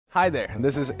Hi there,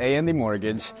 this is A&D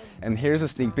Mortgage, and here's a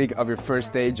sneak peek of your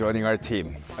first day joining our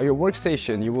team. At your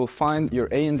workstation, you will find your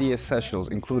A&D essentials,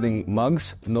 including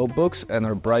mugs, notebooks, and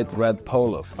our bright red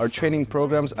polo. Our training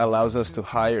programs allows us to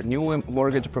hire new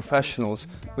mortgage professionals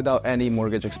without any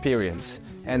mortgage experience.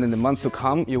 And in the months to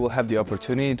come, you will have the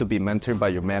opportunity to be mentored by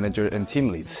your manager and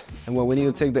team leads. And when we need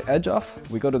to take the edge off,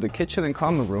 we go to the kitchen and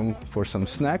common room for some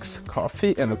snacks,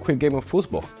 coffee, and a quick game of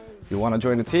football. You want to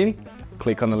join the team?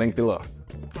 Click on the link below.